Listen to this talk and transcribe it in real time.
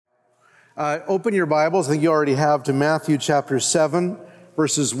Open your Bibles, I think you already have, to Matthew chapter 7,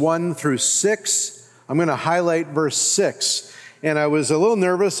 verses 1 through 6. I'm going to highlight verse 6. And I was a little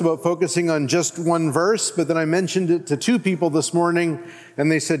nervous about focusing on just one verse, but then I mentioned it to two people this morning,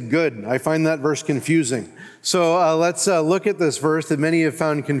 and they said, good, I find that verse confusing. So let's look at this verse that many have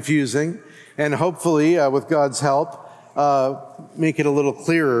found confusing, and hopefully, with God's help, make it a little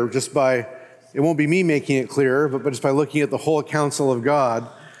clearer just by, it won't be me making it clearer, but just by looking at the whole counsel of God.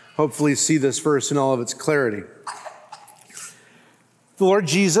 Hopefully see this verse in all of its clarity. The Lord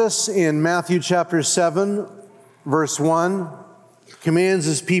Jesus in Matthew chapter 7, verse 1, commands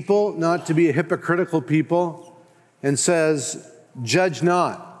his people not to be a hypocritical people and says, judge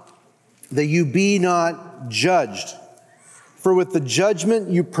not, that you be not judged. For with the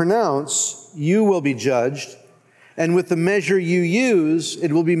judgment you pronounce, you will be judged, and with the measure you use,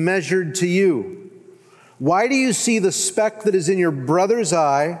 it will be measured to you. Why do you see the speck that is in your brother's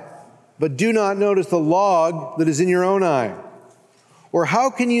eye, but do not notice the log that is in your own eye? Or how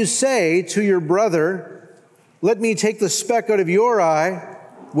can you say to your brother, let me take the speck out of your eye,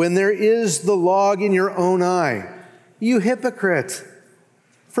 when there is the log in your own eye? You hypocrite!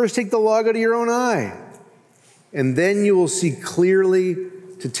 First take the log out of your own eye, and then you will see clearly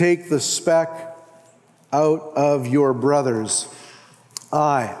to take the speck out of your brother's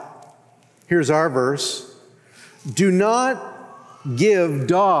eye. Here's our verse. Do not give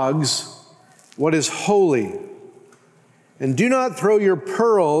dogs what is holy, and do not throw your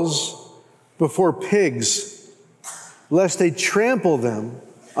pearls before pigs, lest they trample them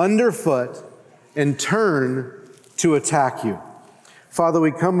underfoot and turn to attack you. Father,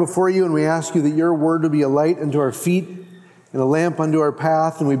 we come before you and we ask you that your word will be a light unto our feet and a lamp unto our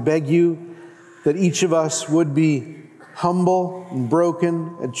path, and we beg you that each of us would be humble and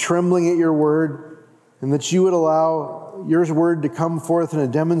broken and trembling at your word, and that you would allow your word to come forth in a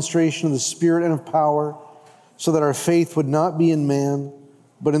demonstration of the Spirit and of power, so that our faith would not be in man,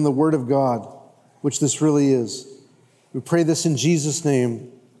 but in the word of God, which this really is. We pray this in Jesus'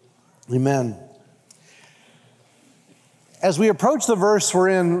 name. Amen. As we approach the verse we're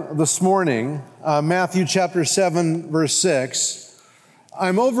in this morning, Matthew chapter 7, verse 6,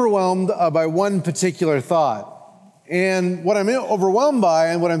 I'm overwhelmed by one particular thought. And what I'm overwhelmed by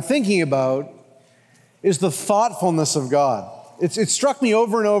and what I'm thinking about is the thoughtfulness of God. It struck me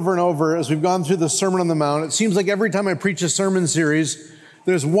over and over and over as we've gone through the Sermon on the Mount. It seems like every time I preach a sermon series,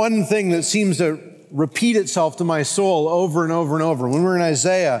 there's one thing that seems to repeat itself to my soul over and over and over. When we were in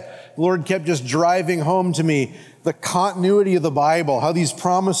Isaiah, the Lord kept just driving home to me the continuity of the Bible, how these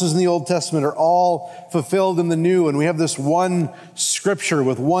promises in the Old Testament are all fulfilled in the New, and we have this one scripture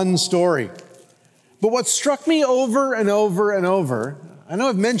with one story. But what struck me over and over and over, I know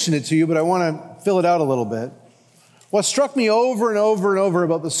I've mentioned it to you, but I want to fill it out a little bit. What struck me over and over and over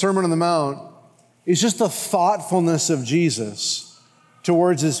about the Sermon on the Mount is just the thoughtfulness of Jesus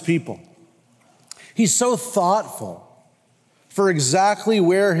towards his people. He's so thoughtful for exactly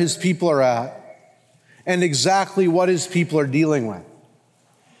where his people are at and exactly what his people are dealing with.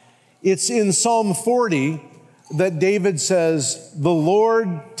 It's in Psalm 40 that David says, the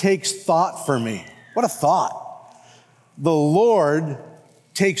Lord takes thought for me. What a thought. The Lord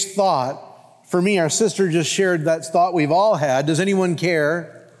takes thought for me. Our sister just shared that thought we've all had. Does anyone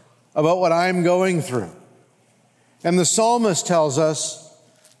care about what I'm going through? And the psalmist tells us,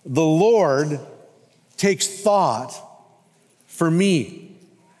 the Lord takes thought for me.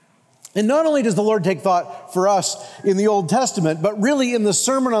 And not only does the Lord take thought for us in the Old Testament, but really in the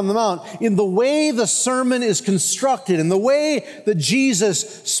Sermon on the Mount, in the way the sermon is constructed, in the way that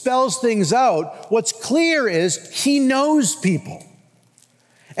Jesus spells things out, what's clear is he knows people.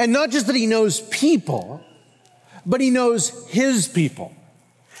 And not just that he knows people, but he knows his people.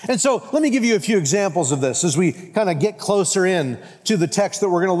 And so let me give you a few examples of this as we kind of get closer in to the text that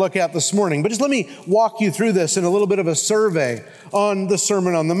we're going to look at this morning. But just let me walk you through this in a little bit of a survey on the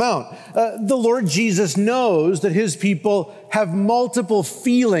Sermon on the Mount. The Lord Jesus knows that his people have multiple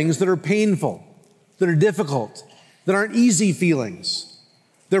feelings that are painful, that are difficult, that aren't easy feelings.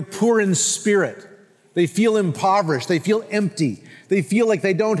 They're poor in spirit. They feel impoverished. They feel empty. They feel like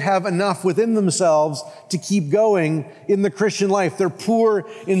they don't have enough within themselves to keep going in the Christian life. They're poor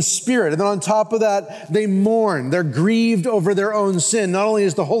in spirit. And then on top of that, they mourn. They're grieved over their own sin. Not only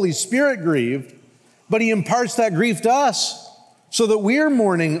is the Holy Spirit grieved, but he imparts that grief to us so that we're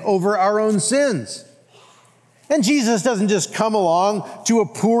mourning over our own sins. And Jesus doesn't just come along to a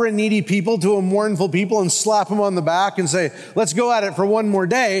poor and needy people, to a mournful people, and slap them on the back and say, let's go at it for one more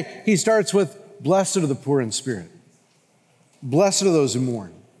day. He starts with, blessed are the poor in spirit. Blessed are those who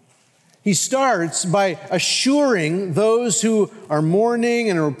mourn. He starts by assuring those who are mourning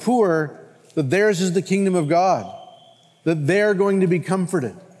and are poor that theirs is the kingdom of God, that they're going to be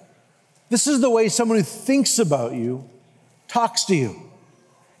comforted. This is the way someone who thinks about you talks to you.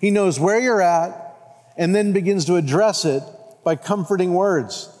 He knows where you're at and then begins to address it by comforting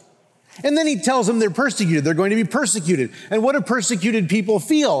words. And then he tells them they're persecuted. They're going to be persecuted. And what do persecuted people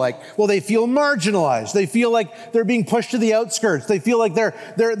feel like? Well, they feel marginalized. They feel like they're being pushed to the outskirts. They feel like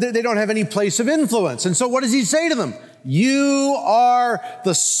they don't have any place of influence. And so what does he say to them? You are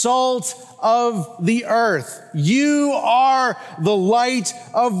the salt of the earth. You are the light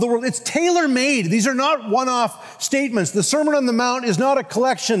of the world. It's tailor-made. These are not one-off statements. The Sermon on the Mount is not a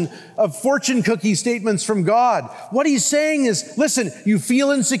collection of fortune cookie statements from God. What he's saying is, listen, you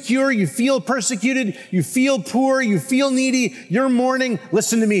feel insecure, you feel persecuted, you feel poor, you feel needy, you're mourning.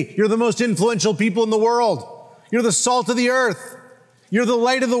 Listen to me. You're the most influential people in the world. You're the salt of the earth. You're the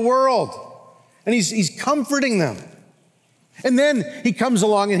light of the world. And he's comforting them. And then he comes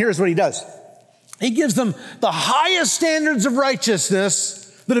along and here's what he does. He gives them the highest standards of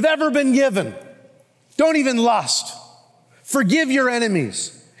righteousness that have ever been given. Don't even lust. Forgive your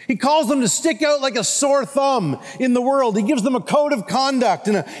enemies. He calls them to stick out like a sore thumb in the world. He gives them a code of conduct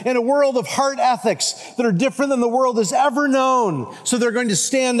and a world of heart ethics that are different than the world has ever known. So they're going to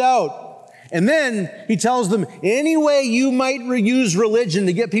stand out. And then he tells them, any way you might use religion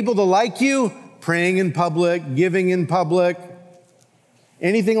to get people to like you, praying in public, giving in public,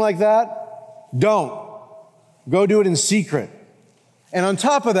 anything like that, don't. Go do it in secret. And on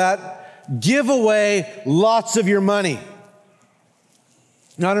top of that, give away lots of your money.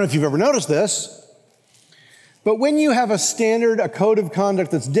 Now, I don't know if you've ever noticed this, but when you have a standard, a code of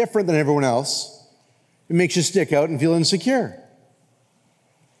conduct that's different than everyone else, it makes you stick out and feel insecure.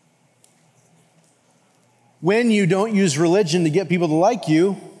 When you don't use religion to get people to like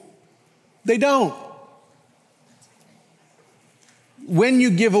you, they don't. When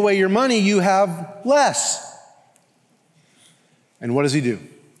you give away your money, you have less. And what does he do?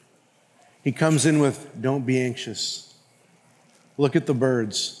 He comes in with, don't be anxious. Look at the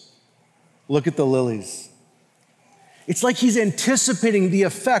birds. Look at the lilies. It's like he's anticipating the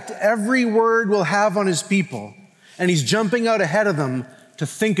effect every word will have on his people. And he's jumping out ahead of them to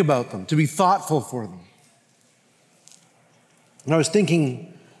think about them, to be thoughtful for them. And I was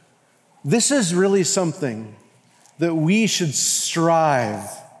thinking, this is really something that we should strive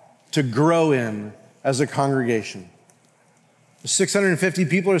to grow in as a congregation. 650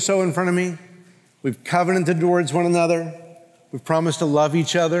 people or so in front of me. We've covenanted towards one another. We've promised to love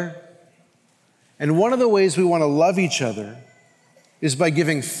each other. And one of the ways we want to love each other is by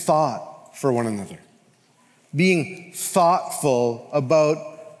giving thought for one another. Being thoughtful about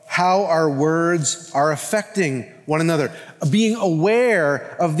how our words are affecting one another. Being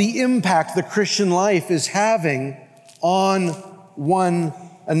aware of the impact the Christian life is having on one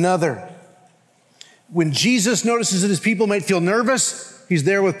another. When Jesus notices that his people might feel nervous, he's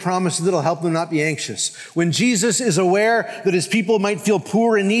there with promises that'll help them not be anxious. When Jesus is aware that his people might feel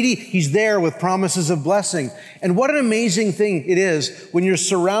poor and needy, he's there with promises of blessing. And what an amazing thing it is when you're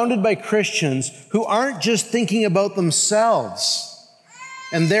surrounded by Christians who aren't just thinking about themselves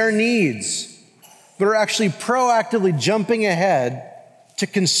and their needs, but are actually proactively jumping ahead to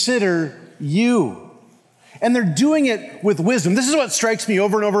consider you. And they're doing it with wisdom. This is what strikes me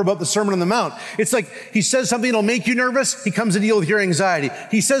over and over about the Sermon on the Mount. It's like he says something that'll make you nervous, he comes to deal with your anxiety.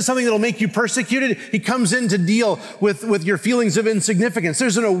 He says something that'll make you persecuted, he comes in to deal with your feelings of insignificance.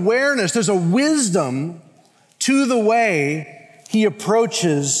 There's an awareness, there's a wisdom to the way he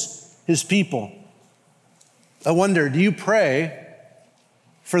approaches his people. I wonder, do you pray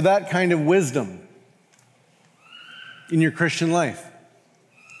for that kind of wisdom in your Christian life?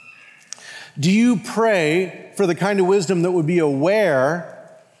 Do you pray for the kind of wisdom that would be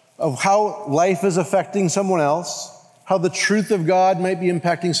aware of how life is affecting someone else, how the truth of God might be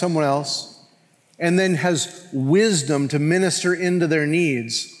impacting someone else, and then has wisdom to minister into their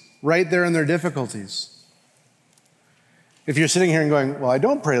needs right there in their difficulties? If you're sitting here and going, well, I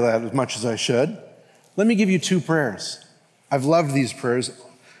don't pray that as much as I should, let me give you two prayers. I've loved these prayers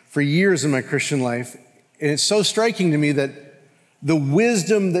for years in my Christian life, and it's so striking to me that the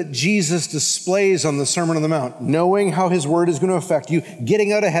wisdom that Jesus displays on the Sermon on the Mount, knowing how his word is going to affect you,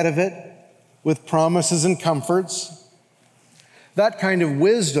 getting out ahead of it with promises and comforts, that kind of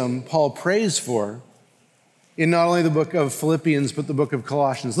wisdom Paul prays for in not only the book of Philippians, but the book of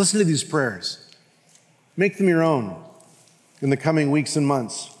Colossians. Listen to these prayers. Make them your own in the coming weeks and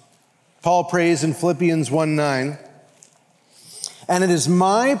months. Paul prays in Philippians 1:9, and it is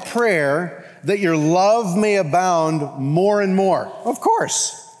my prayer that your love may abound more and more. Of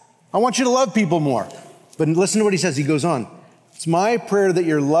course, I want you to love people more. But listen to what he says. He goes on, It's my prayer that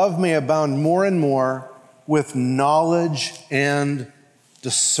your love may abound more and more with knowledge and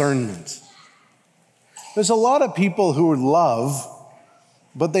discernment. There's a lot of people who love,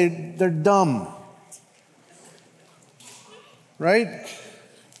 but they're dumb, right?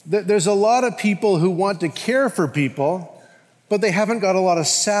 There's a lot of people who want to care for people, but they haven't got a lot of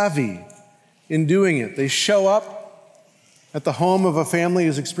savvy in doing it. They show up at the home of a family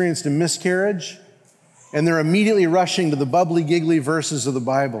who's experienced a miscarriage, and they're immediately rushing to the bubbly, giggly verses of the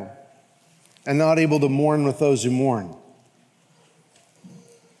Bible and not able to mourn with those who mourn.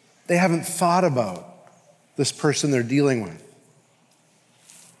 They haven't thought about this person they're dealing with.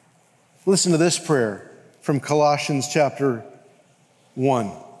 Listen to this prayer from Colossians chapter 1.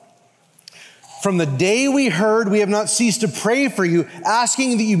 From the day we heard, we have not ceased to pray for you,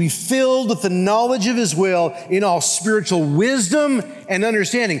 asking that you be filled with the knowledge of his will in all spiritual wisdom and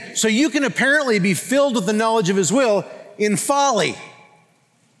understanding. So you can apparently be filled with the knowledge of his will in folly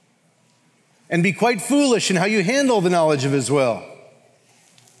and be quite foolish in how you handle the knowledge of his will.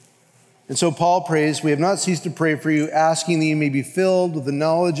 And so Paul prays, we have not ceased to pray for you, asking that you may be filled with the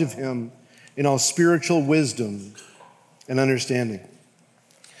knowledge of him in all spiritual wisdom and understanding.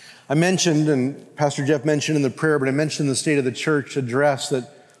 I mentioned, and Pastor Jeff mentioned in the prayer, but I mentioned in the State of the Church address that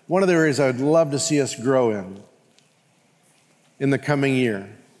one of the areas I would love to see us grow in the coming year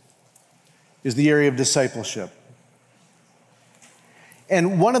is the area of discipleship.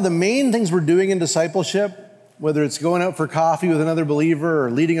 And one of the main things we're doing in discipleship, whether it's going out for coffee with another believer or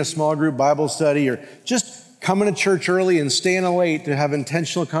leading a small group Bible study or just coming to church early and staying late to have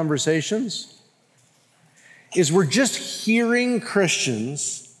intentional conversations, is we're just hearing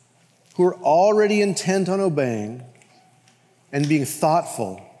Christians who are already intent on obeying and being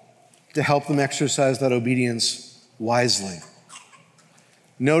thoughtful to help them exercise that obedience wisely.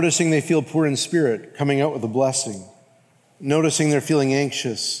 Noticing they feel poor in spirit, coming out with a blessing. Noticing they're feeling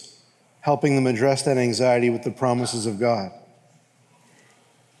anxious, helping them address that anxiety with the promises of God.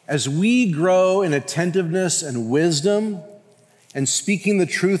 As we grow in attentiveness and wisdom and speaking the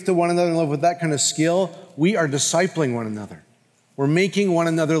truth to one another in love with that kind of skill, we are discipling one another. We're making one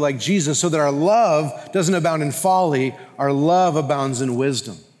another like Jesus so that our love doesn't abound in folly, our love abounds in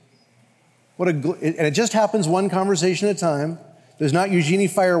wisdom. And it just happens one conversation at a time. There's not usually any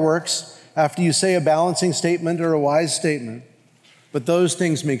fireworks after you say a balancing statement or a wise statement. But those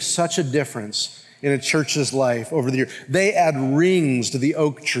things make such a difference in a church's life over the year. They add rings to the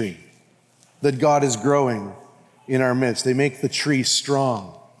oak tree that God is growing in our midst. They make the tree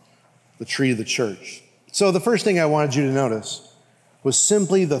strong, the tree of the church. So the first thing I wanted you to notice was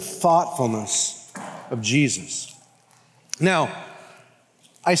simply the thoughtfulness of Jesus. Now,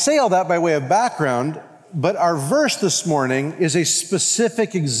 I say all that by way of background, but our verse this morning is a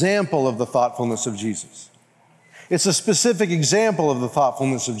specific example of the thoughtfulness of Jesus. It's a specific example of the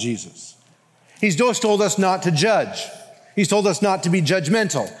thoughtfulness of Jesus. He's just told us not to judge. He's told us not to be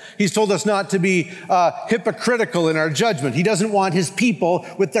judgmental. He's told us not to be hypocritical in our judgment. He doesn't want his people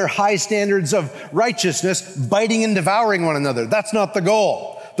with their high standards of righteousness biting and devouring one another. That's not the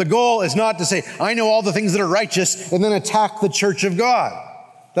goal. The goal is not to say, I know all the things that are righteous and then attack the church of God.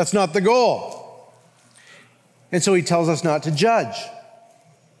 That's not the goal. And so he tells us not to judge.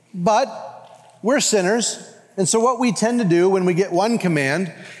 But we're sinners. And so what we tend to do when we get one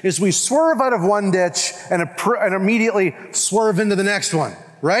command is we swerve out of one ditch and immediately swerve into the next one,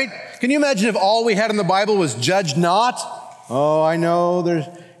 right? Can you imagine if all we had in the Bible was judge not? Oh, I know there's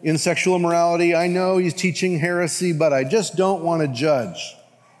in sexual immorality. I know he's teaching heresy, but I just don't want to judge.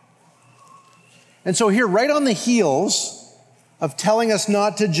 And so here, right on the heels of telling us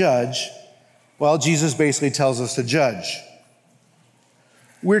not to judge, well, Jesus basically tells us to judge.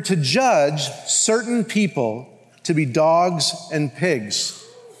 We're to judge certain people to be dogs and pigs.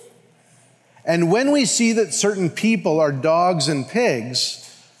 And when we see that certain people are dogs and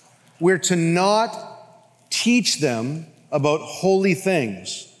pigs, we're to not teach them about holy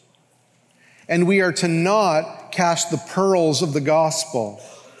things. And we are to not cast the pearls of the gospel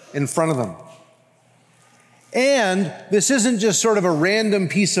in front of them. And this isn't just sort of a random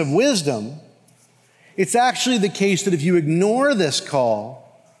piece of wisdom. It's actually the case that if you ignore this call,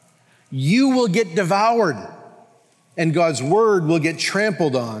 you will get devoured and God's word will get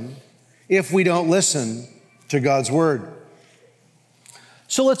trampled on if we don't listen to God's word.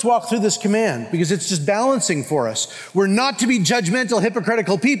 So let's walk through this command because it's just balancing for us. We're not to be judgmental,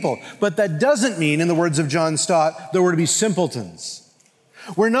 hypocritical people, but that doesn't mean, in the words of John Stott, that we're to be simpletons.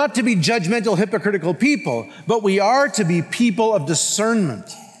 We're not to be judgmental, hypocritical people, but we are to be people of discernment.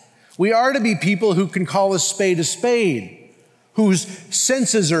 We are to be people who can call a spade, whose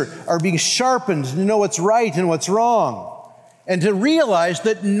senses are being sharpened to know what's right and what's wrong. and to realize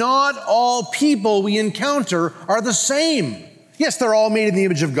that not all people we encounter are the same. Yes, they're all made in the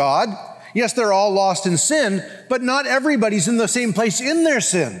image of God. Yes, they're all lost in sin, but not everybody's in the same place in their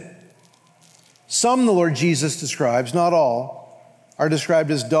sin. Some, the Lord Jesus describes, not all, are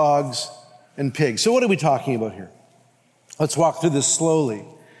described as dogs and pigs. So what are we talking about here? Let's walk through this slowly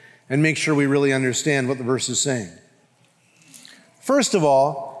and make sure we really understand what the verse is saying. First of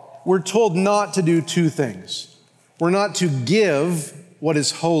all, we're told not to do two things. We're not to give what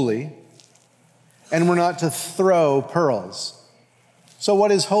is holy, and we're not to throw pearls. So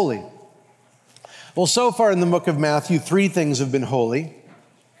what is holy? Well, so far in the book of Matthew, three things have been holy.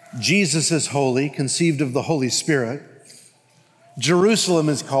 Jesus is holy, conceived of the Holy Spirit. Jerusalem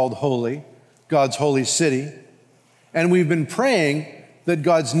is called holy, God's holy city. And we've been praying that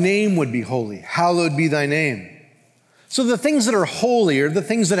God's name would be holy. Hallowed be thy name. So the things that are holy are the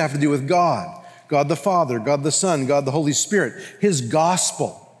things that have to do with God. God the Father, God the Son, God the Holy Spirit. His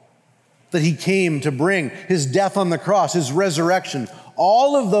gospel that he came to bring. His death on the cross, his resurrection.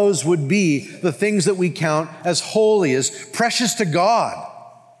 All of those would be the things that we count as holy, as precious to God.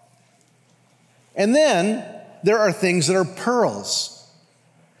 And then there are things that are pearls.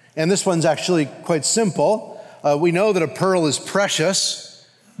 And this one's actually quite simple. We know that a pearl is precious,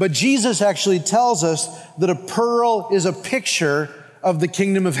 but Jesus actually tells us that a pearl is a picture of the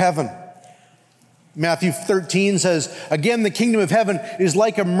kingdom of heaven. Matthew 13 says, again, the kingdom of heaven is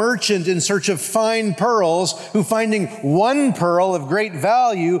like a merchant in search of fine pearls, who finding one pearl of great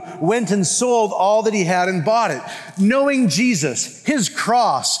value, went and sold all that he had and bought it. Knowing Jesus, his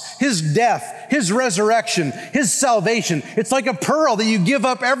cross, his death, his resurrection, his salvation, it's like a pearl that you give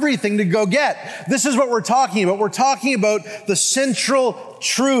up everything to go get. This is what we're talking about. We're talking about the central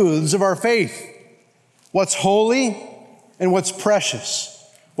truths of our faith. What's holy and what's precious.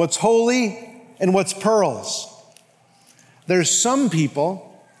 What's holy and what's pearls. There's some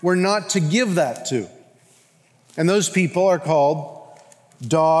people we're not to give that to. And those people are called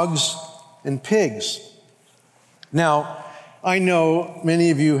dogs and pigs. Now, I know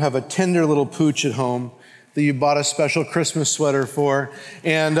many of you have a tender little pooch at home that you bought a special Christmas sweater for,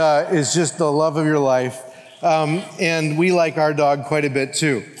 and is just the love of your life. And we like our dog quite a bit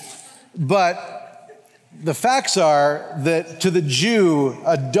too. But the facts are that to the Jew,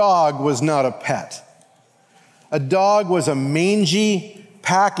 a dog was not a pet. A dog was a mangy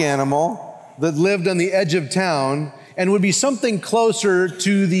pack animal that lived on the edge of town and would be something closer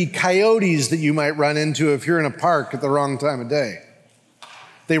to the coyotes that you might run into if you're in a park at the wrong time of day.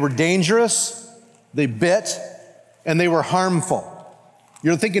 They were dangerous, they bit, and they were harmful.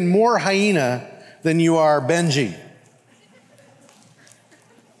 You're thinking more hyena than you are Benji.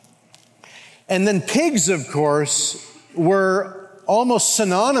 And then pigs, of course, were almost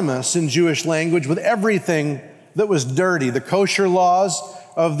synonymous in Jewish language with everything that was dirty. The kosher laws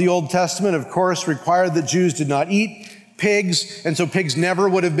of the Old Testament, of course, required that Jews did not eat pigs, and so pigs never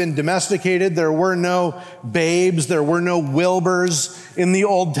would have been domesticated. There were no babes, there were no Wilburs in the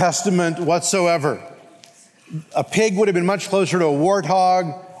Old Testament whatsoever. A pig would have been much closer to a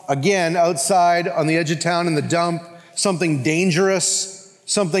warthog, again, outside on the edge of town in the dump, something dangerous,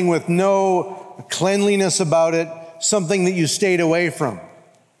 something with no cleanliness about it, something that you stayed away from.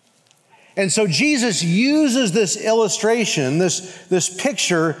 And so Jesus uses this illustration, this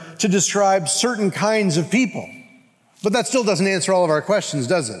picture, to describe certain kinds of people. But that still doesn't answer all of our questions,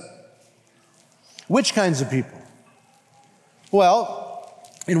 does it? Which kinds of people? Well,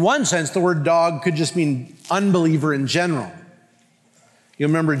 in one sense, the word dog could just mean unbeliever in general. You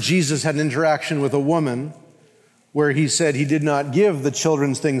remember Jesus had an interaction with a woman where he said he did not give the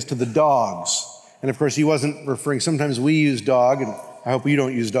children's things to the dogs. And of course, he wasn't referring, sometimes we use dog, and I hope you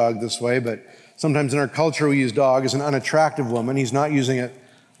don't use dog this way, but sometimes in our culture we use dog as an unattractive woman. He's not using it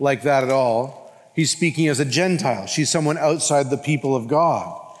like that at all. He's speaking as a Gentile. She's someone outside the people of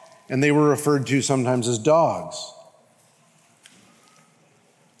God. And they were referred to sometimes as dogs.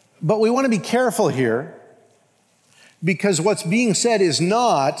 But we want to be careful here, because what's being said is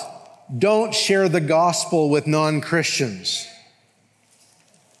not, don't share the gospel with non-Christians.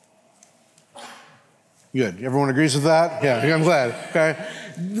 Good. Everyone agrees with that? Yeah, I'm glad. Okay.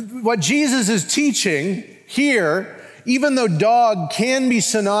 What Jesus is teaching here, even though dog can be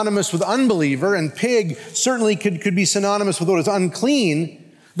synonymous with unbeliever and pig certainly could be synonymous with what is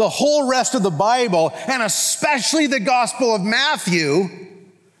unclean, the whole rest of the Bible, and especially the Gospel of Matthew,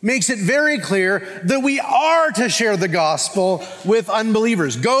 makes it very clear that we are to share the gospel with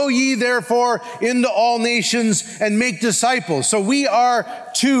unbelievers. Go ye therefore into all nations and make disciples. So we are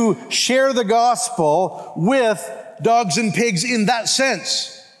to share the gospel with dogs and pigs in that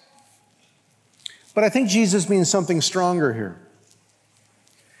sense. But I think Jesus means something stronger here.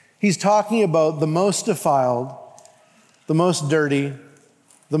 He's talking about the most defiled, the most dirty,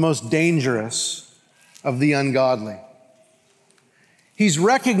 the most dangerous of the ungodly. He's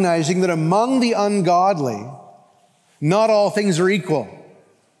recognizing that among the ungodly, not all things are equal.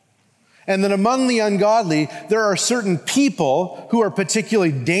 And that among the ungodly, there are certain people who are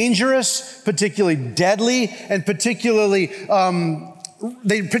particularly dangerous, particularly deadly, and they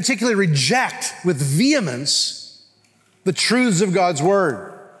particularly reject with vehemence the truths of God's word.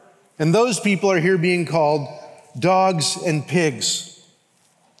 And those people are here being called dogs and pigs.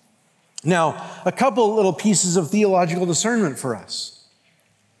 Now, a couple little pieces of theological discernment for us.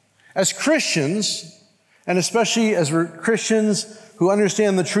 As Christians, and especially as we're Christians who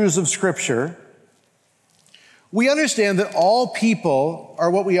understand the truths of Scripture, we understand that all people are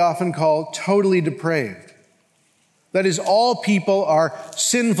what we often call totally depraved. That is, all people are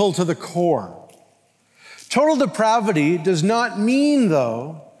sinful to the core. Total depravity does not mean,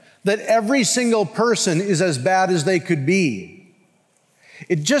 though, that every single person is as bad as they could be.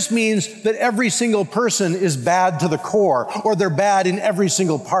 It just means that every single person is bad to the core, or they're bad in every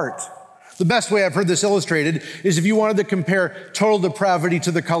single part. The best way I've heard this illustrated is if you wanted to compare total depravity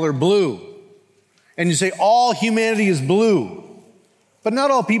to the color blue, and you say all humanity is blue, but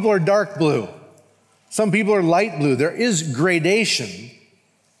not all people are dark blue. Some people are light blue. There is gradation.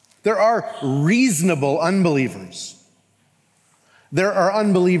 There are reasonable unbelievers. There are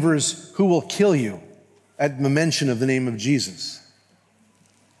unbelievers who will kill you at the mention of the name of Jesus.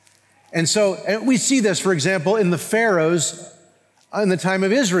 And we see this, for example, in the pharaohs in the time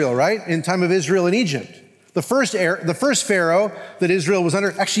of Israel, right? In time of Israel in Egypt. The first pharaoh that Israel was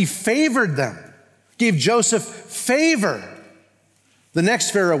under actually favored them, gave Joseph favor. The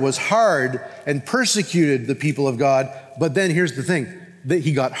next pharaoh was hard and persecuted the people of God. But then here's the thing, that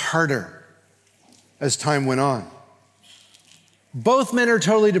he got harder as time went on. Both men are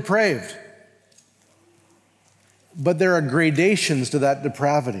totally depraved. But there are gradations to that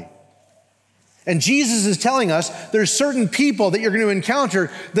depravity. And Jesus is telling us there's certain people that you're going to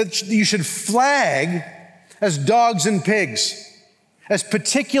encounter that you should flag as dogs and pigs, as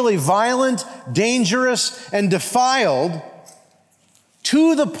particularly violent, dangerous, and defiled,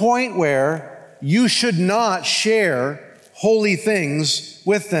 to the point where you should not share holy things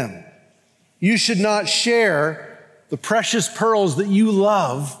with them. You should not share the precious pearls that you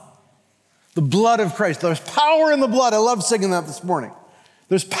love, the blood of Christ. There's power in the blood. I love singing that this morning.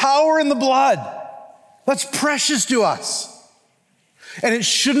 There's power in the blood. That's precious to us. And it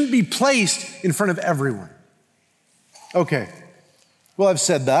shouldn't be placed in front of everyone. Okay, well, I've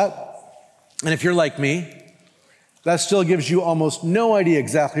said that. And if you're like me, that still gives you almost no idea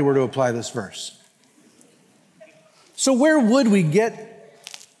exactly where to apply this verse. So where would we get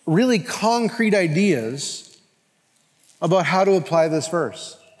really concrete ideas about how to apply this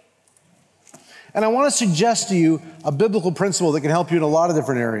verse? And I want to suggest to you a biblical principle that can help you in a lot of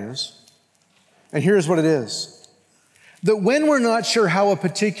different areas. And here's what it is. That when we're not sure how a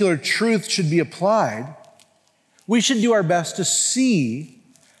particular truth should be applied, we should do our best to see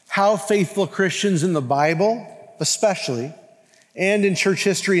how faithful Christians in the Bible, especially, and in church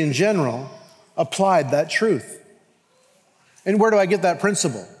history in general, applied that truth. And where do I get that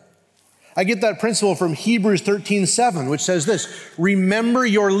principle? I get that principle from Hebrews 13:7, which says this: remember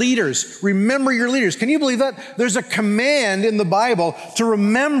your leaders. Remember your leaders. Can you believe that? There's a command in the Bible to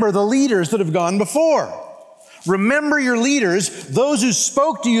remember the leaders that have gone before. Remember your leaders, those who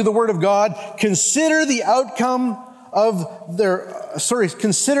spoke to you the word of God. Consider the outcome of their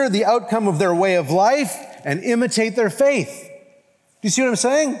way of life and imitate their faith. Do you see what I'm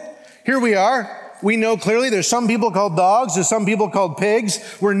saying? Here we are. We know clearly there's some people called dogs, there's some people called pigs.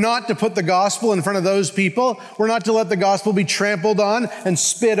 We're not to put the gospel in front of those people. We're not to let the gospel be trampled on and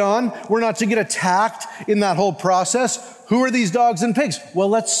spit on. We're not to get attacked in that whole process. Who are these dogs and pigs? Well,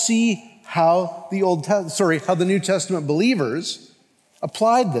 let's see how the New Testament believers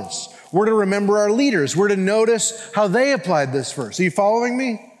applied this. We're to remember our leaders. We're to notice how they applied this verse. Are you following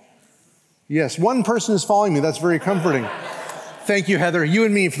me? Yes, one person is following me. That's very comforting. Thank you, Heather. You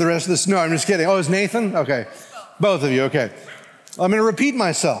and me for the rest of this. No, I'm just kidding. Oh, is Nathan? Okay. Both of you, okay. I'm going to repeat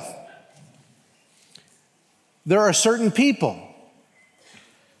myself. There are certain people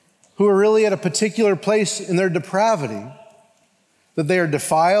who are really at a particular place in their depravity that they are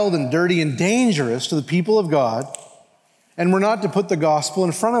defiled and dirty and dangerous to the people of God, and we're not to put the gospel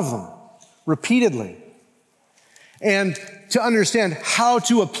in front of them repeatedly. And to understand how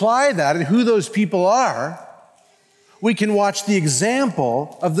to apply that and who those people are, we can watch the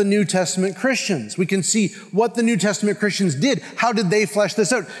example of the New Testament Christians. We can see what the New Testament Christians did. How did they flesh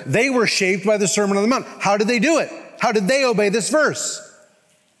this out? They were shaped by the Sermon on the Mount. How did they do it? How did they obey this verse?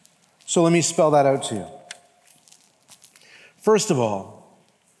 So let me spell that out to you. First of all,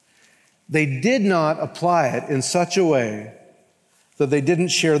 they did not apply it in such a way that they didn't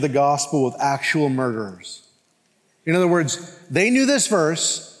share the gospel with actual murderers. In other words, they knew this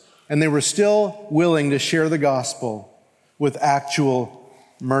verse, and they were still willing to share the gospel with actual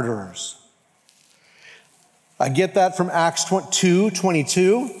murderers. I get that from Acts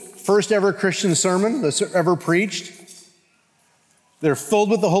 2:22, first ever Christian sermon that's ever preached. They're filled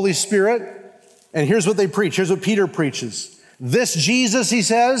with the Holy Spirit, and here's what they preach. Here's what Peter preaches. This Jesus, he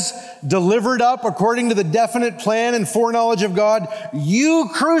says, delivered up according to the definite plan and foreknowledge of God, you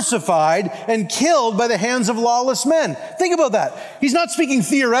crucified and killed by the hands of lawless men. Think about that. He's not speaking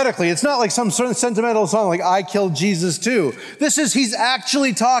theoretically. It's not like some sort of sentimental song like, I killed Jesus too. He's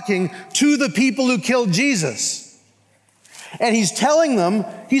actually talking to the people who killed Jesus. And he's telling them,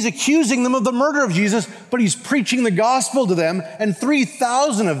 he's accusing them of the murder of Jesus, but he's preaching the gospel to them, and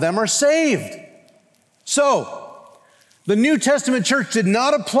 3,000 of them are saved. So, the New Testament church did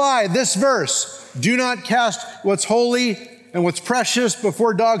not apply this verse, do not cast what's holy and what's precious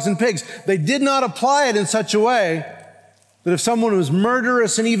before dogs and pigs. They did not apply it in such a way that if someone was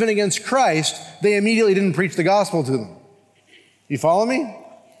murderous and even against Christ, they immediately didn't preach the gospel to them. You follow me?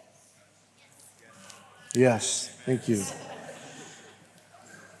 Yes, thank you.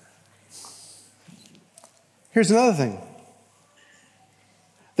 Here's another thing.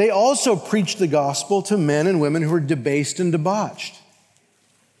 They also preached the gospel to men and women who were debased and debauched.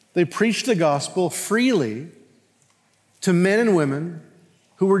 They preached the gospel freely to men and women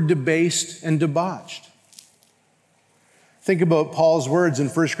who were debased and debauched. Think about Paul's words in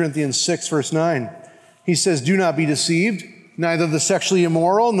 1 Corinthians 6, verse 9. He says, do not be deceived. Neither the sexually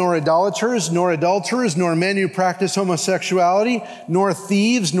immoral, nor idolaters, nor adulterers, nor men who practice homosexuality, nor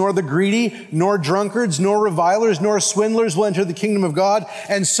thieves, nor the greedy, nor drunkards, nor revilers, nor swindlers will enter the kingdom of God.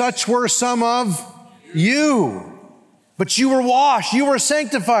 And such were some of you. But you were washed, you were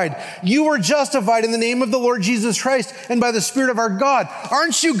sanctified, you were justified in the name of the Lord Jesus Christ and by the Spirit of our God.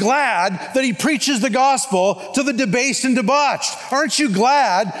 Aren't you glad that he preaches the gospel to the debased and debauched? Aren't you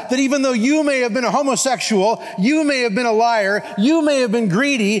glad that even though you may have been a homosexual, you may have been a liar, you may have been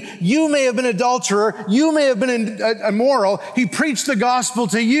greedy, you may have been an adulterer, you may have been immoral, he preached the gospel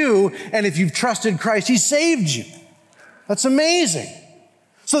to you, and if you've trusted Christ, he saved you. That's amazing.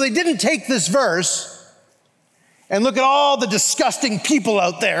 So they didn't take this verse and look at all the disgusting people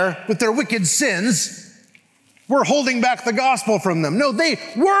out there with their wicked sins. We're holding back the gospel from them. No, they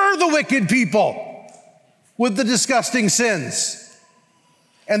were the wicked people with the disgusting sins.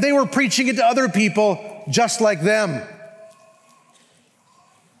 And they were preaching it to other people just like them.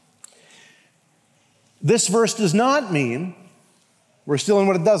 This verse does not mean, we're still in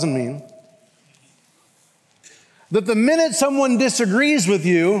what it doesn't mean, that the minute someone disagrees with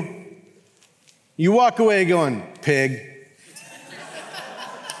you, you walk away going, pig.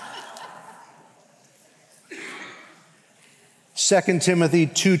 Second Timothy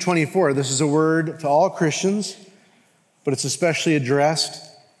 2:24. This is a word to all Christians, but it's especially addressed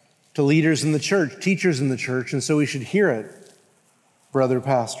to leaders in the church, teachers in the church, and so we should hear it, brother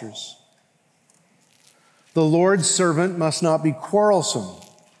pastors. The Lord's servant must not be quarrelsome,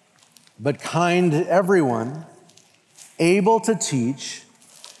 but kind to everyone, able to teach,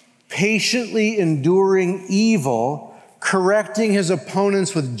 patiently enduring evil, correcting his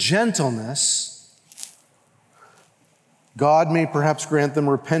opponents with gentleness. God may perhaps grant them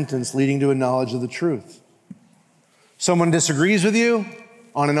repentance leading to a knowledge of the truth. Someone disagrees with you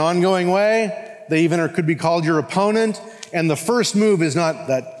on an ongoing way. They even could be called your opponent. And the first move is not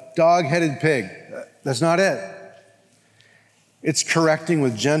that dog-headed pig. That's not it. It's correcting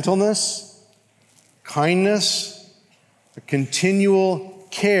with gentleness, kindness, a continual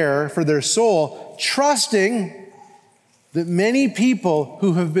care for their soul, trusting that many people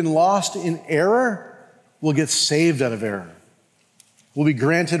who have been lost in error will get saved out of error, will be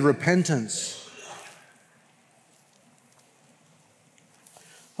granted repentance.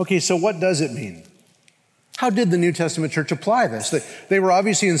 Okay, so what does it mean? How did the New Testament church apply this? They were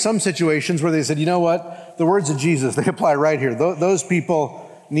obviously in some situations where they said, you know what, the words of Jesus, they apply right here. Those people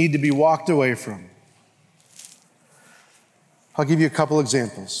need to be walked away from. I'll give you a couple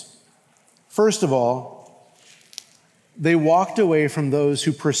examples. First of all, they walked away from those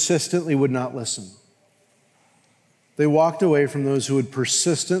who persistently would not listen. They walked away from those who would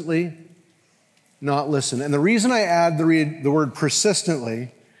persistently not listen. And the reason I add the word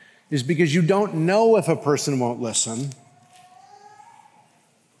persistently is because you don't know if a person won't listen,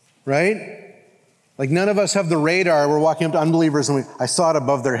 right? Like none of us have the radar. We're walking up to unbelievers and I saw it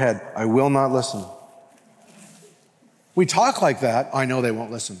above their head. I will not listen. We talk like that. I know they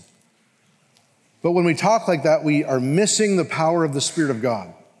won't listen. But when we talk like that, we are missing the power of the Spirit of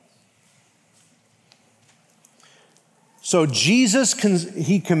God. So Jesus,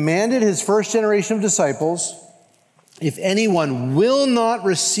 he commanded his first generation of disciples, if anyone will not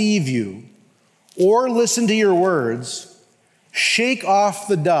receive you or listen to your words, shake off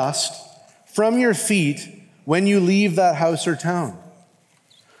the dust from your feet when you leave that house or town.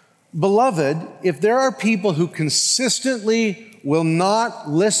 Beloved, if there are people who consistently will not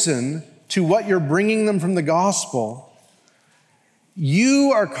listen to what you're bringing them from the gospel,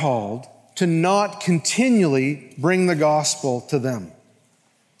 you are called to not continually bring the gospel to them.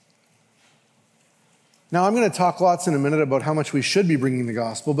 Now, I'm going to talk lots in a minute about how much we should be bringing the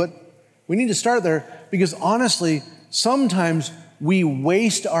gospel, but we need to start there because honestly, sometimes we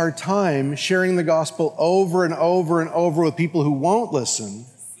waste our time sharing the gospel over and over and over with people who won't listen,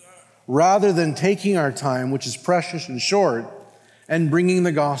 rather than taking our time, which is precious and short, and bringing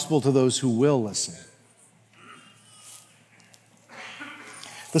the gospel to those who will listen.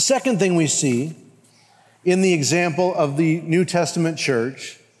 The second thing we see in the example of the New Testament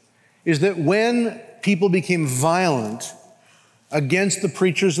church is that when people became violent against the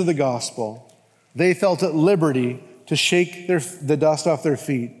preachers of the gospel, they felt at liberty to shake the dust off their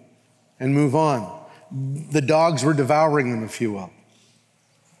feet and move on. The dogs were devouring them, if you will.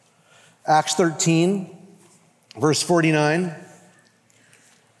 Acts 13, verse 49.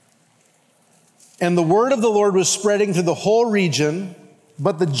 And the word of the Lord was spreading through the whole region,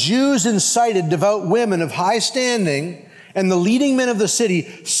 but the Jews incited devout women of high standing, and the leading men of the city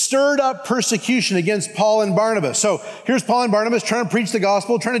stirred up persecution against Paul and Barnabas. So here's Paul and Barnabas trying to preach the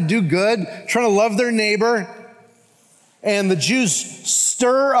gospel, trying to do good, trying to love their neighbor. And the Jews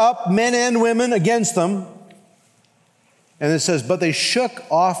stir up men and women against them. And it says, but they shook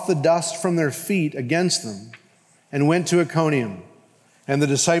off the dust from their feet against them and went to Iconium. And the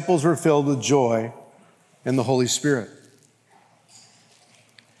disciples were filled with joy and the Holy Spirit.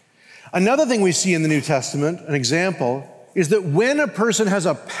 Another thing we see in the New Testament, an example, is that when a person has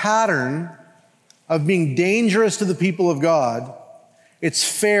a pattern of being dangerous to the people of God, it's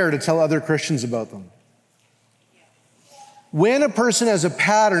fair to tell other Christians about them. When a person has a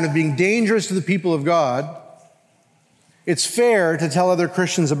pattern of being dangerous to the people of God, it's fair to tell other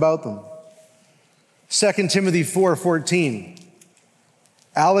Christians about them. 2 Timothy 4:14.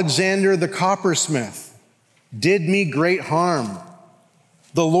 Alexander the coppersmith did me great harm.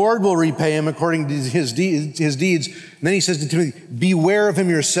 The Lord will repay him according to his deeds. And then he says to Timothy, beware of him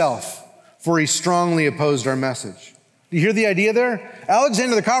yourself, for he strongly opposed our message. Do you hear the idea there?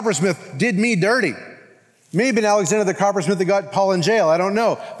 Alexander the coppersmith did me dirty. Maybe Alexander the coppersmith that got Paul in jail. I don't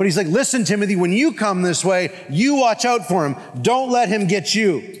know. But he's like, listen, Timothy, when you come this way, you watch out for him. Don't let him get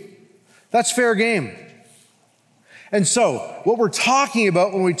you. That's fair game. And so what we're talking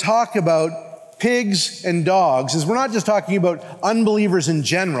about when we talk about pigs and dogs is we're not just talking about unbelievers in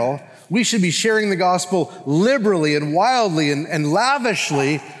general. We should be sharing the gospel liberally and wildly and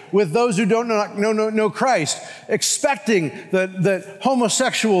lavishly with those who don't know Christ, expecting that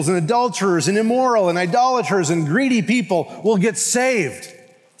homosexuals and adulterers and immoral and idolaters and greedy people will get saved.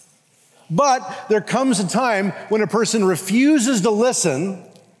 But there comes a time when a person refuses to listen,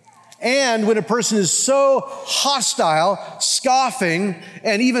 and when a person is so hostile, scoffing,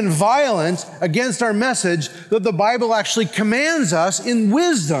 and even violent against our message that the Bible actually commands us in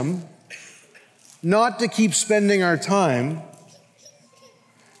wisdom not to keep spending our time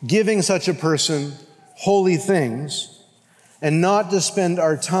giving such a person holy things, and not to spend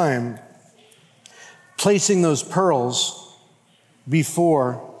our time placing those pearls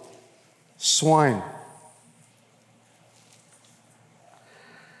before swine.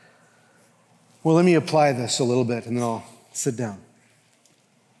 Well, let me apply this a little bit and then I'll sit down.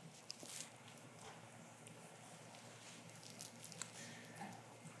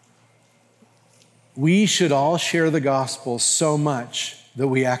 We should all share the gospel so much that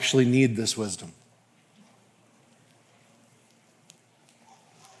we actually need this wisdom.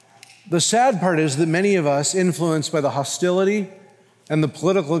 The sad part is that many of us, influenced by the hostility and the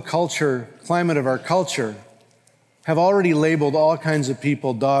political climate of our culture, have already labeled all kinds of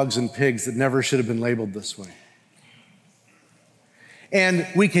people dogs and pigs that never should have been labeled this way. And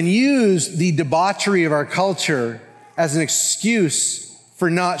we can use the debauchery of our culture as an excuse for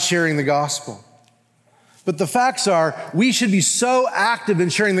not sharing the gospel. But the facts are, we should be so active in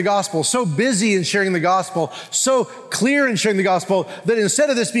sharing the gospel, so busy in sharing the gospel, so clear in sharing the gospel, that instead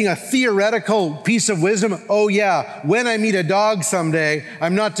of this being a theoretical piece of wisdom, oh yeah, when I meet a dog someday,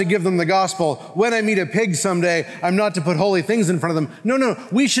 I'm not to give them the gospel. When I meet a pig someday, I'm not to put holy things in front of them. No,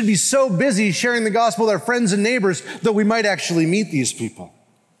 we should be so busy sharing the gospel with our friends and neighbors that we might actually meet these people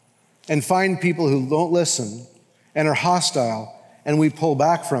and find people who don't listen and are hostile and we pull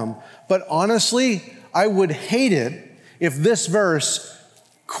back from. But honestly, I would hate it if this verse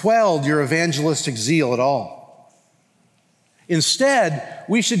quelled your evangelistic zeal at all. Instead,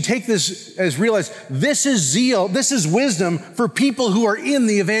 we should take this as realize this is zeal, this is wisdom for people who are in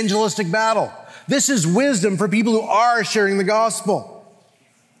the evangelistic battle. This is wisdom for people who are sharing the gospel.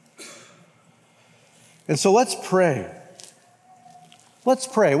 And so let's pray. Let's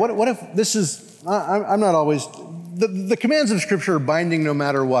pray. What if this is, I'm not always, the commands of Scripture are binding no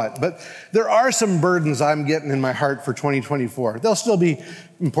matter what, but there are some burdens I'm getting in my heart for 2024. They'll still be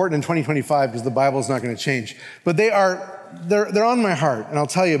important in 2025 because the Bible's not going to change. But they're on my heart, and I'll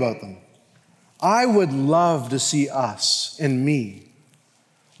tell you about them. I would love to see us and me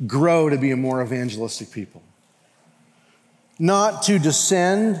grow to be a more evangelistic people. Not to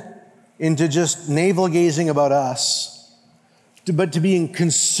descend into just navel-gazing about us, but to being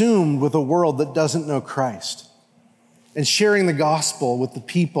consumed with a world that doesn't know Christ and sharing the gospel with the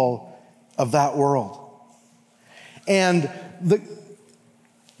people of that world. And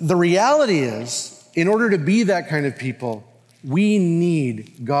the reality is, in order to be that kind of people, we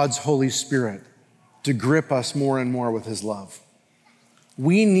need God's Holy Spirit to grip us more and more with his love.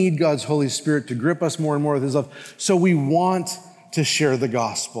 We need God's Holy Spirit to grip us more and more with his love. So we want to share the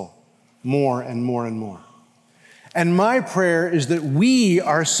gospel more and more and more. And my prayer is that we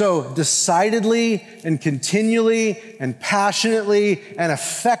are so decidedly and continually and passionately and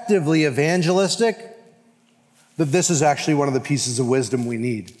effectively evangelistic that this is actually one of the pieces of wisdom we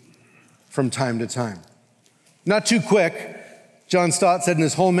need from time to time. Not too quick. John Stott said in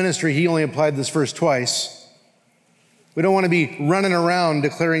his whole ministry, he only applied this verse twice. We don't want to be running around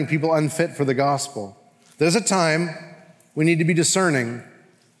declaring people unfit for the gospel. There's a time we need to be discerning.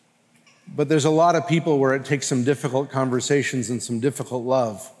 But there's a lot of people where it takes some difficult conversations and some difficult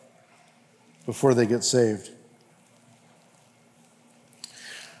love before they get saved.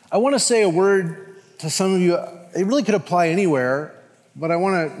 I want to say a word to some of you. It really could apply anywhere, but I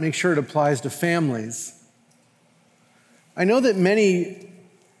want to make sure it applies to families. I know that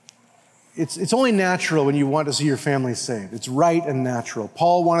it's only natural when you want to see your family saved. It's right and natural.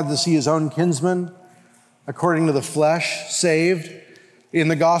 Paul wanted to see his own kinsmen, according to the flesh, saved. In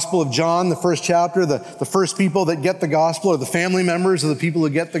the Gospel of John, the first chapter, the first people that get the gospel are the family members of the people who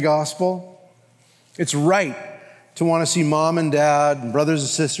get the gospel. It's right to want to see mom and dad and brothers and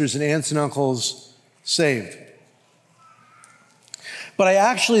sisters and aunts and uncles saved. But I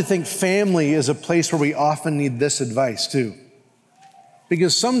actually think family is a place where we often need this advice too.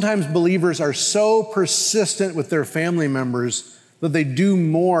 Because sometimes believers are so persistent with their family members that they do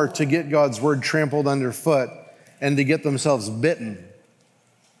more to get God's word trampled underfoot and to get themselves bitten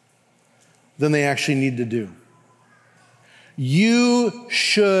than they actually need to do. You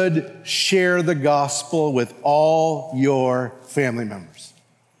should share the gospel with all your family members.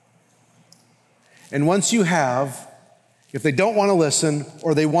 And once you have, if they don't want to listen,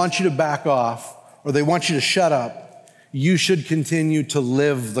 or they want you to back off, or they want you to shut up, you should continue to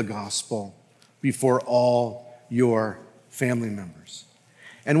live the gospel before all your family members.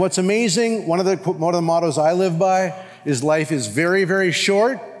 And what's amazing, one of the mottos I live by is life is very, very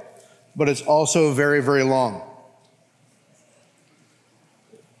short, but it's also very, very long.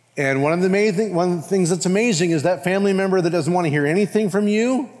 And one of the things that's amazing is that family member that doesn't want to hear anything from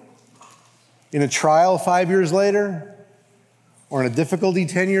you in a trial 5 years later or in a difficulty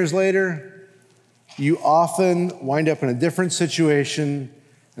 10 years later, you often wind up in a different situation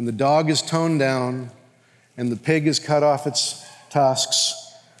and the dog is toned down and the pig is cut off its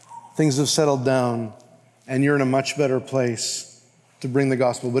tusks, things have settled down, and you're in a much better place to bring the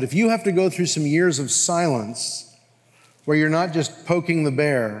gospel. But if you have to go through some years of silence where you're not just poking the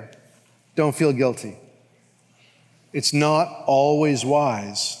bear, don't feel guilty. It's not always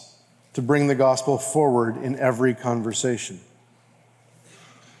wise to bring the gospel forward in every conversation.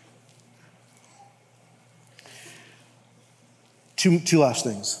 Two last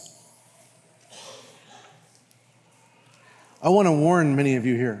things. I want to warn many of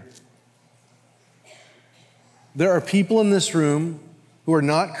you here. There are people in this room who are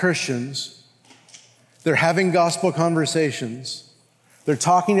not Christians. They're having gospel conversations. They're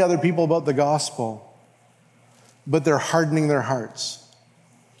talking to other people about the gospel, but they're hardening their hearts.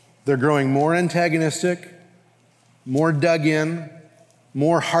 They're growing more antagonistic, more dug in,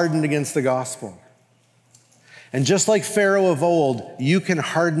 more hardened against the gospel. And just like Pharaoh of old, you can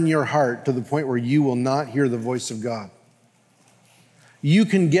harden your heart to the point where you will not hear the voice of God. You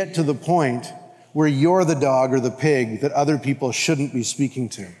can get to the point where you're the dog or the pig that other people shouldn't be speaking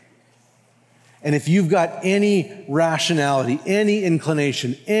to. And if you've got any rationality, any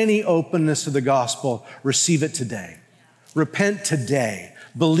inclination, any openness to the gospel, receive it today. Repent today.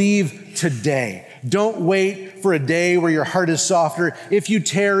 Believe today. Don't wait for a day where your heart is softer. If you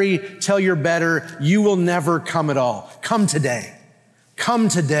tarry till you're better, you will never come at all. Come today. Come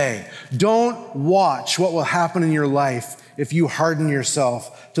today. Don't watch what will happen in your life if you harden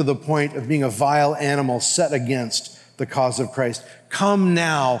yourself to the point of being a vile animal set against the cause of Christ. Come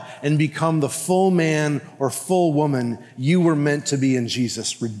now and become the full man or full woman you were meant to be in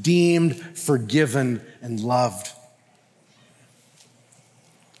Jesus, redeemed, forgiven, and loved.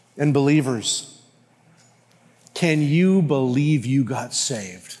 And believers, can you believe you got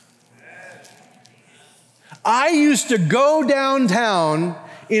saved? I used to go downtown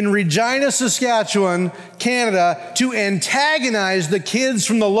in Regina, Saskatchewan, Canada, to antagonize the kids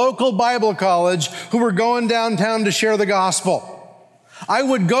from the local Bible college who were going downtown to share the gospel. I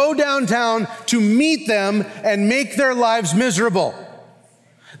would go downtown to meet them and make their lives miserable.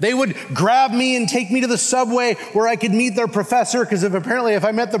 They would grab me and take me to the subway where I could meet their professor, because apparently if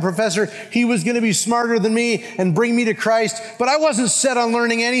I met the professor, he was going to be smarter than me and bring me to Christ. But I wasn't set on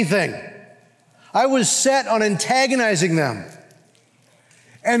learning anything. I was set on antagonizing them.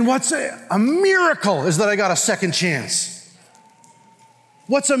 And what's a miracle is that I got a second chance.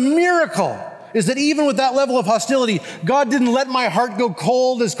 What's a miracle is that even with that level of hostility, God didn't let my heart go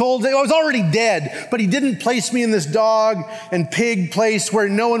cold. I was already dead, but he didn't place me in this dog and pig place where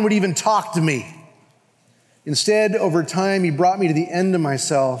no one would even talk to me. Instead, over time, he brought me to the end of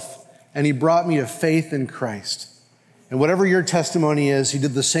myself, and he brought me to faith in Christ. And whatever your testimony is, he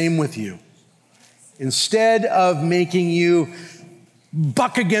did the same with you. Instead of making you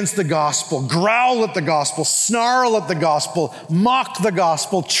buck against the gospel, growl at the gospel, snarl at the gospel, mock the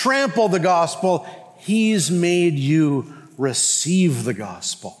gospel, trample the gospel, he's made you receive the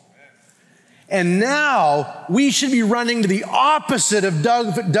gospel. And now we should be running to the opposite of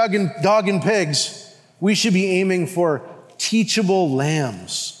dog and pigs. We should be aiming for teachable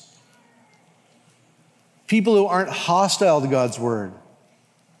lambs. People who aren't hostile to God's word,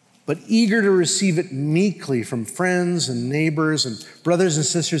 but eager to receive it meekly from friends and neighbors and brothers and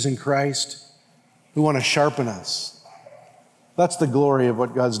sisters in Christ who want to sharpen us. That's the glory of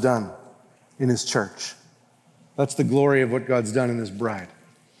what God's done in his church. That's the glory of what God's done in his bride.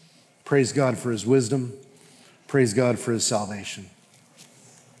 Praise God for his wisdom. Praise God for his salvation.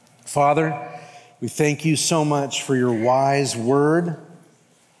 Father, we thank you so much for your wise word.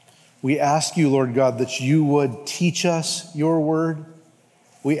 We ask you, Lord God, that you would teach us your word.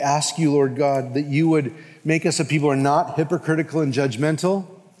 We ask you, Lord God, that you would make us a people who are not hypocritical and judgmental,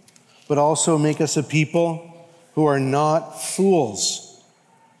 but also make us a people who are not fools,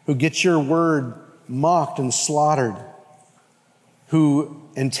 who get your word mocked and slaughtered, who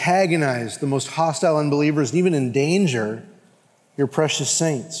antagonize the most hostile unbelievers and even endanger your precious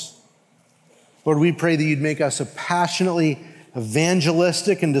saints. Lord, we pray that you'd make us a passionately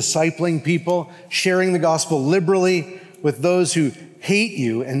evangelistic and discipling people, sharing the gospel liberally with those who hate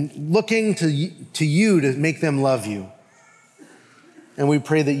you and looking to you to make them love you. And we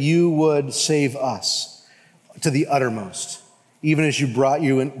pray that you would save us to the uttermost, even as you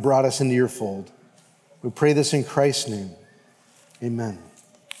brought us into your fold. We pray this in Christ's name. Amen.